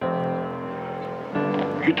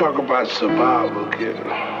You talk about survival, kid.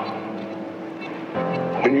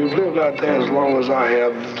 When you've lived out there as long as I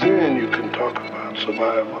have, then you can talk about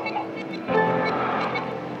survival.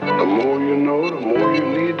 The more you know, the more you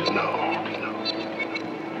need to know.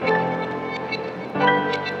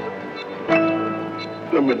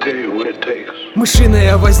 Let me tell you what it takes.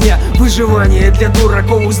 Мышиная возня, выживание для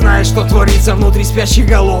дураков. Узнаешь, что творится внутри спящих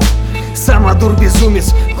голов. Самодур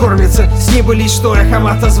безумец кормится с небылиц, что эхом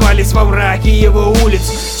отозвались во мраке его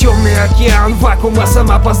улиц. Темный океан вакуума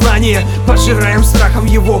самопознания, пожираем страхом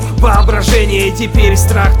его воображение. И теперь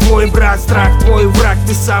страх твой брат, страх твой враг.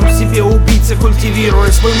 Ты сам себе убийца,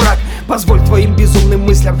 культивируя свой мрак. Позволь твоим безумным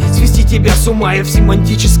мыслям свести тебя с ума и в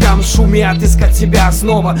семантическом шуме отыскать себя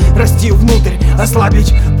снова. Расти внутрь,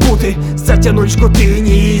 ослабить путы, затянуть жгуты,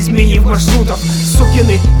 не изменив маршрутов.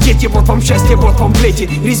 Сукины дети, вот вам счастье, вот вам плети.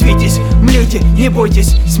 Резвитесь, млейте, не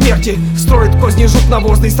бойтесь смерти. Строит козни жук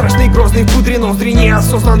навозный, страшный, грозный, в пудре ноздри.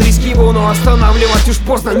 Неосознан риск его, но останавливать уж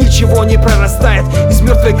поздно. Ничего не прорастает из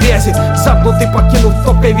мертвой грязи. Замкнутый, покинут в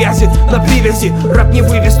топкой вязи. На привязи раб не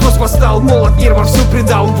вывез, трус восстал. Молот мир вовсю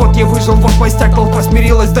предал. Вот я выжил, вот мой стяг, толпа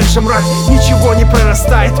смирилась, дальше мрак. Ничего не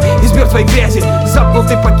прорастает из мертвой грязи.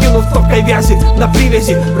 Замкнутый, покинут в топкой вязи. На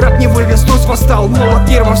привязи раб не вывез, трус восстал. Молот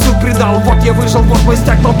мир вовсю предал. Вот я выжил, вот мой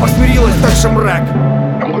стяг, толпа смирилась, дальше мрак.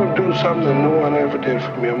 I'm gonna do something that no one ever did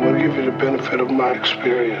for me. I'm gonna give you the benefit of my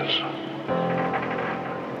experience.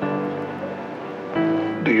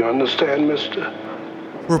 Do you understand, mister?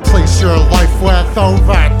 Replace your life with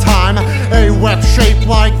overtime. A web shaped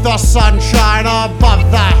like the sunshine above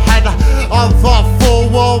the head of the fool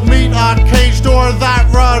will meet a cage door that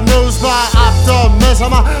renews the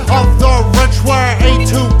optimism of the rich, where a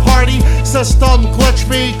two-party system glitch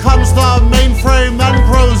becomes the mainframe and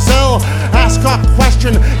Brazil. Ask a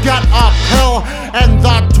question, get a pill, and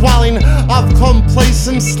the dwelling of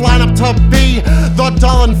complacence line up to be the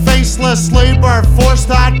dull and faceless labor force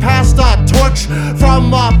that passed a torch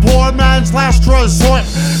from a poor man's last resort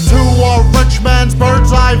to a rich man's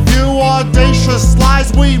bird's eye view. Audacious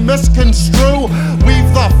lies we misconstrue, weave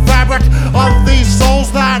the fabric of these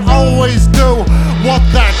souls that always do what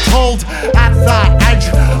they're told at the edge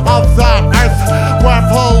of the earth, where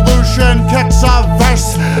pollution kicks a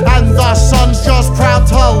verse and the sun's just proud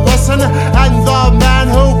to listen, and the man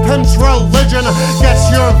who pimps religion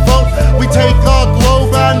gets your vote. We take a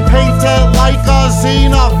globe and paint it like a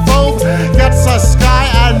xenophobe, gets a sky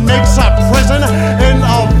and makes a prison in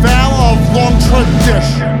a veil of long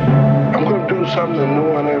tradition. I'm gonna do something that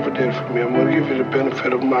no one ever did for me. I'm gonna give you the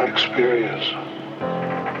benefit of my experience.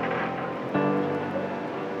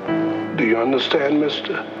 Do you understand,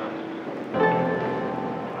 mister?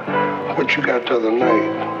 What you got the other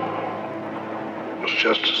night was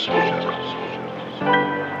just a smoke.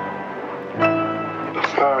 The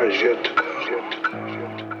fire is yet to come.